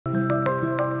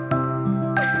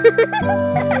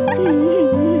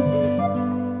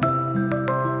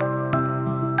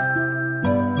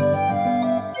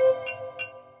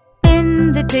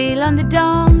Pin the tail on the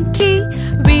donkey,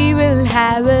 we will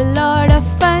have a lot of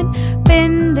fun.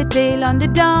 Pin the tail on the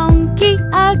donkey,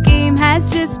 our game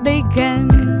has just begun.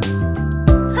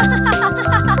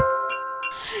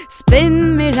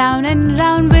 Spin me round and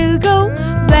round we'll go,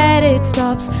 where it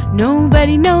stops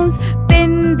nobody knows.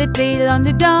 Pin the tail on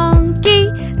the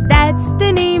donkey, that's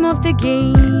the name of the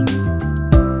game.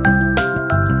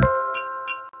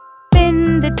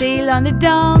 Pin the tail on the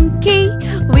donkey,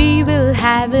 we will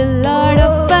have a lot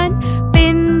of fun.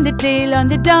 Pin the tail on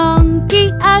the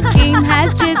donkey, our game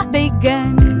has just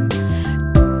begun.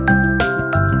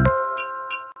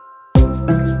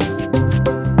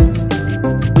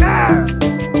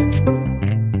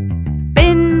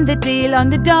 Pin the tail on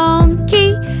the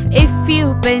donkey, if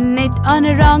you pin it on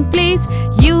a wrong place,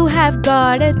 you have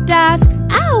got a task.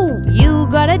 Ow! You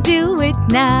gotta do it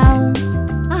now.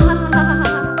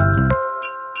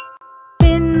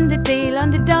 Pin the tail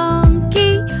on the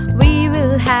donkey, we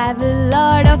will have a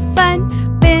lot of fun.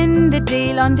 Pin the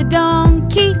tail on the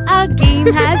donkey, our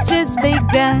game has just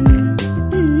begun.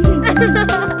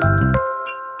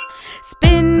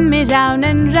 Spin me round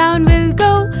and round we'll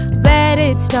go, where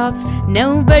it stops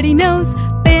nobody knows.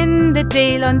 Pin the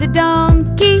tail on the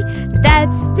donkey,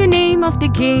 that's the name of the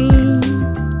game.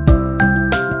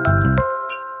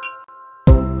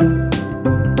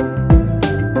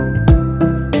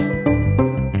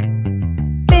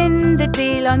 Pin the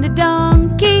tail on the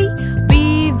donkey,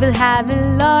 we will have a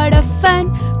lot of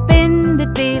fun. Pin the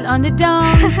tail on the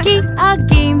donkey, our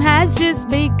game has just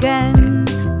begun.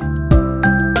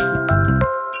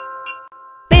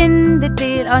 Pin the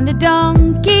tail on the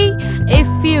donkey, if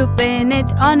you pin it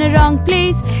on a wrong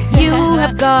place, you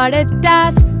have got a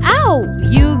task. Ow!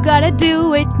 You gotta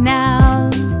do it now.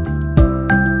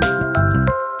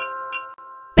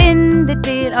 Pin the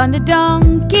tail on the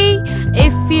donkey,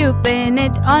 if you pin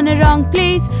it on a wrong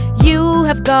place, you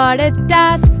have got a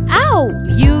task. Ow!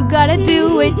 You gotta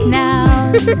do it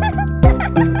now.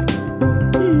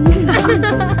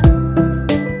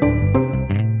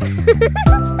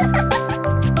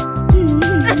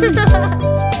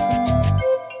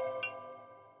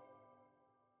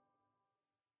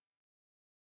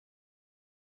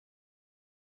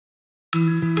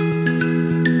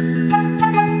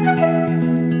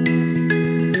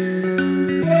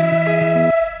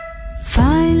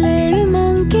 Five little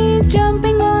monkeys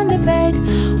jumping on the bed.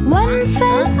 One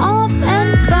fell off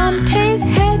and bumped his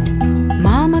head.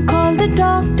 Mama called the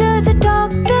doctor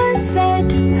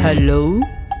said, Hello?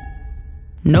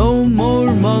 No more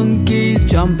monkeys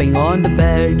jumping on the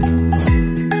bed.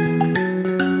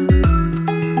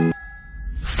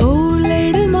 Four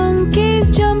little monkeys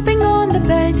jumping on the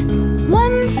bed.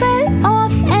 One fell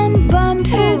off and bumped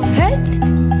his head.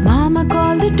 Mama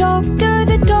called the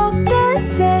doctor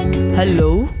said,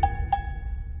 Hello?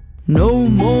 No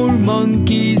more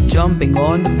monkeys jumping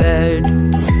on the bed.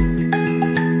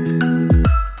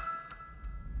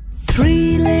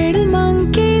 Three little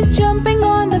monkeys jumping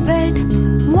on the bed.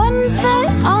 One fell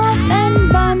off and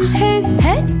bumped his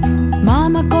head.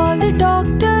 Mama called the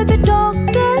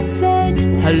doctor said,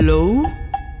 Hello?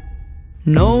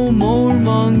 No more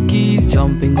monkeys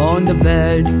jumping on the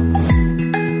bed.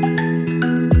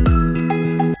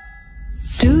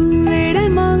 Two little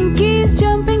monkeys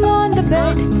jumping on the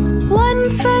bed. One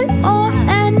fell off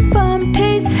and bumped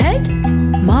his head.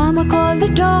 Mama called the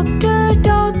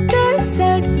doctor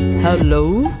said,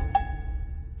 Hello?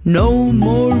 No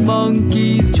more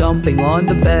monkeys jumping on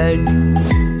the bed.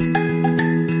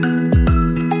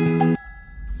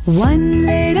 One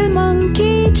little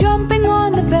monkey jumping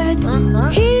on the bed.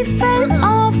 He fell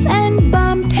off and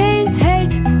bumped his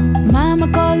head. Mama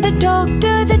called the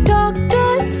doctor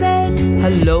said,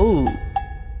 Hello?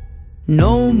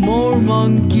 No more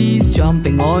monkeys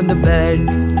jumping on the bed.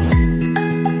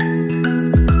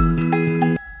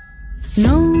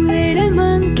 No little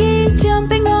monkeys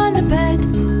jumping on the bed.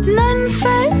 None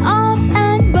fell off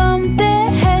and bumped their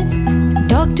head.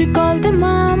 Doctor called the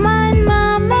mama and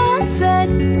mama said,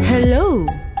 Hello?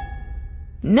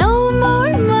 No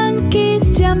more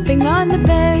monkeys jumping on the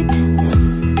bed.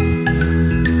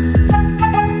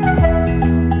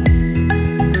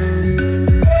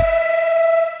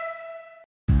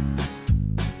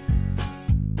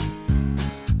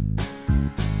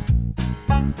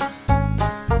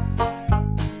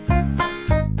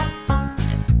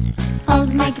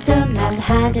 Old MacDonald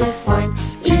had a farm,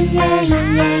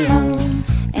 E-I-E-I-O.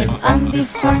 And on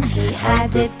this farm he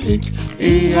had a pig,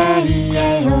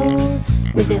 E-I-E-I-O.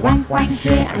 with the wank wank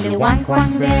here and the wank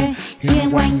wank there. Here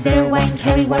wank, there wank,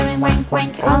 everywhere and wank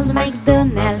wank. Old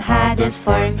MacDonald had a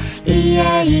farm,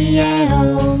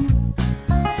 E-I-E-I-O.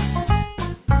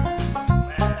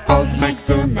 Old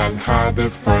MacDonald had a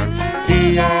farm,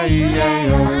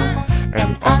 E-I-E-I-O.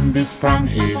 And on this farm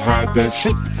he had a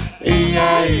sheep,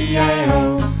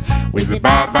 E-I-E-I-O. With the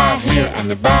ba-ba here and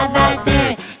the ba-ba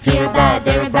there. Here a ba,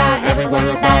 there a ba, everywhere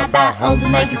a ba-ba. Old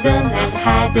MacDonald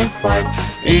had a farm,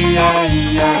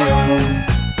 E-I-E-I-O.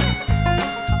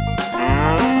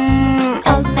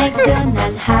 Old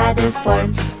MacDonald had a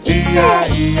farm,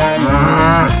 E-I-E-I-O.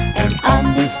 And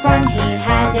on this farm he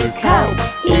had a cow,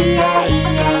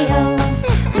 E-I-E-I-O.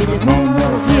 With a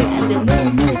moo-moo here and a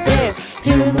moo-moo there.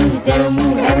 Here a moo, there a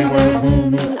moo, everywhere a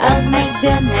moo-moo. Old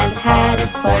MacDonald had a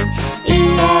farm,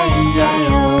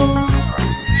 E-I-E-I-O.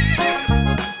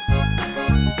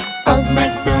 Old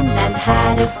MacDonald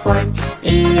had a farm,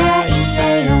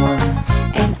 E-I-E-I-O.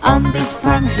 And on this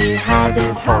farm he had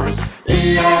a horse,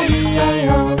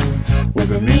 E-I-E-I-O.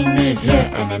 With a nee-nee here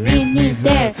and a nee-nee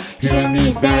there. Here a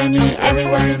nee, there a nee,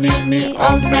 everywhere a nee-nee.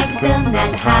 Old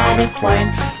MacDonald had a farm,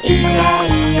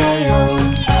 E-I-E-I-O.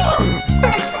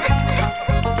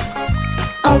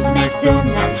 Old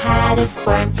MacDonald had a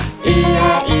farm,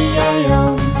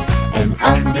 E-I-E-I-O. And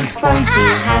on this farm he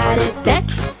had a duck,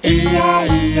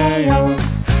 E-I-E-I-O.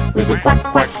 With a quack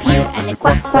quack here and a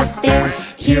quack quack there.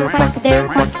 Here a quack, there a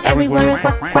quack, everywhere a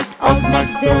quack quack. Old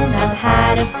MacDonald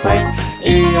had a farm,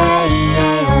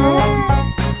 E-I-E-I-O.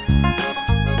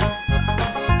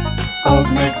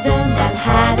 Old MacDonald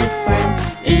had a farm,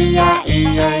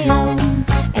 E-I-E-I-O.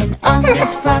 And on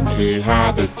this farm he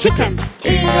had a chicken,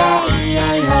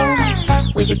 E-I-E-I-O.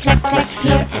 With a clack clack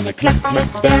here and a clack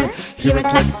clack there. Here a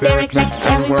clack, there a clack,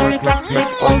 everywhere a clack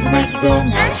clack. Old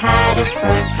MacDonald had a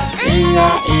farm,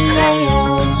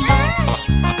 E-I-E-I-O.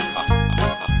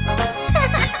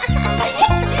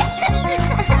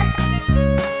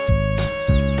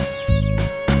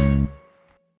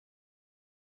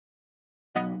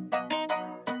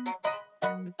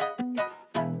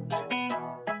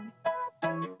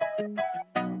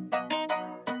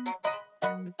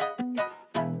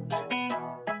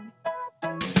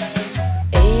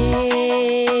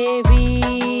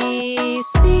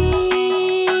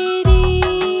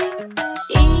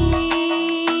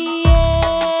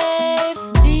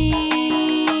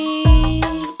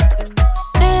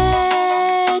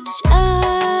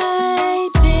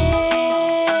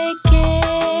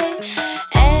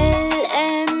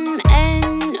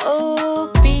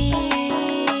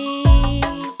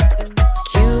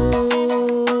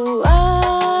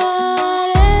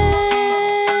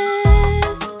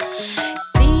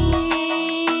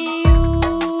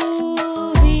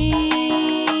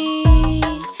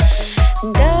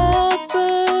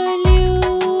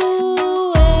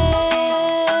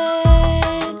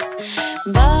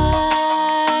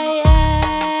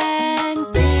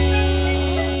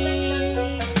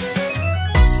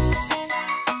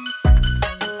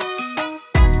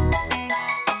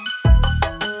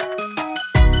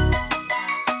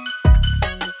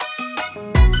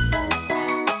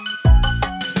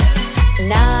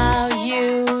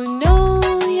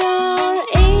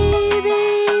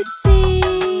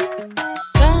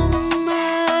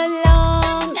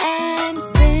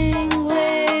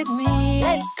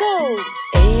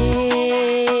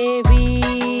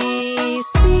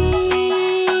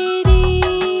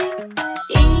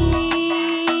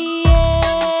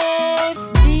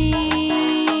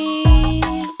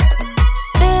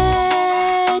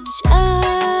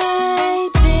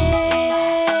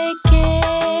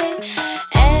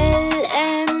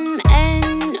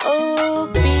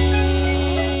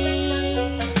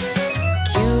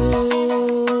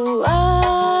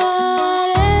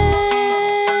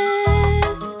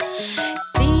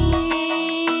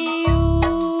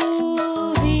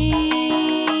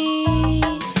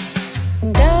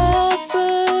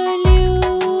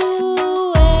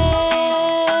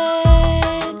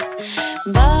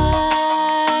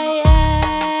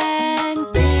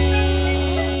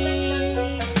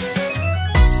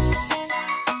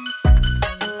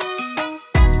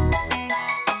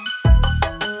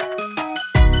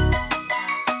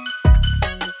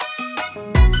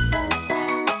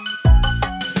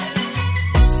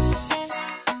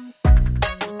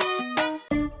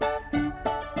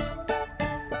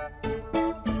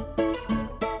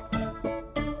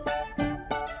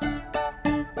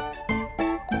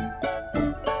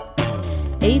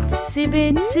 Itsy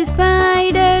bitsy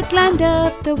spider climbed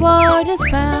up the water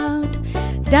spout.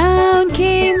 Down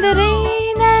came the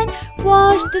rain and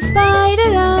washed the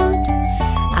spider out.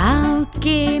 Out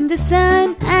came the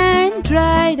sun and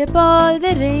dried up all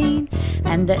the rain.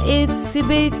 and the itsy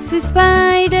bitsy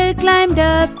spider climbed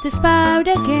up the spout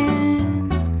again.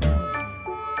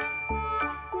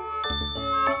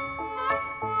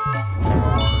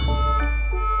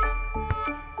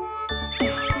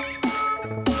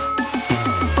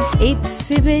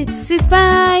 Itsy bitsy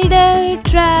spider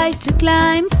tried to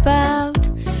climb spout.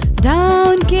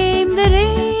 Down came the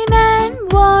rain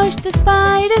and washed the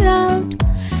spider out.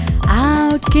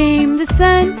 Out came the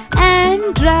sun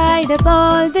and dried up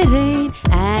all the rain,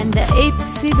 and the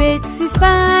itsy bitsy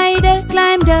spider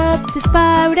climbed up the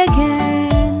spout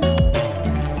again.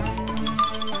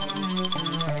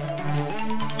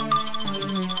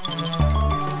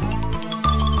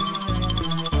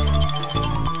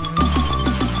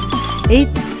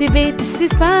 Itsy bitsy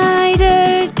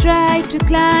spider tried to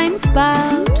climb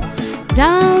spout.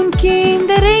 Down came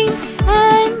the rain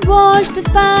and washed the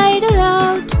spider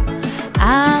out.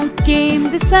 Out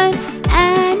came the sun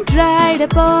and dried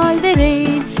up all the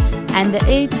rain, and the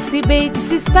itsy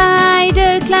bitsy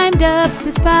spider climbed up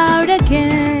the spout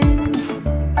again.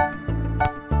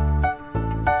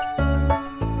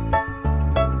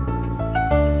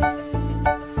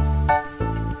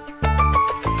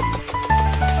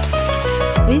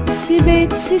 Itsy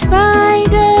bitsy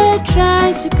spider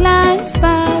tried to climb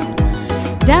spout.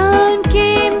 Down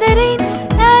came the rain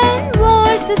and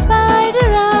washed the spider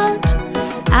out.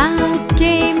 Out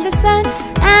came the sun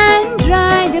and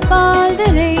dried up all the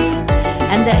rain,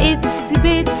 and the itsy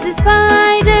bitsy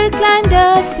spider climbed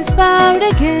up the spout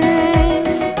again.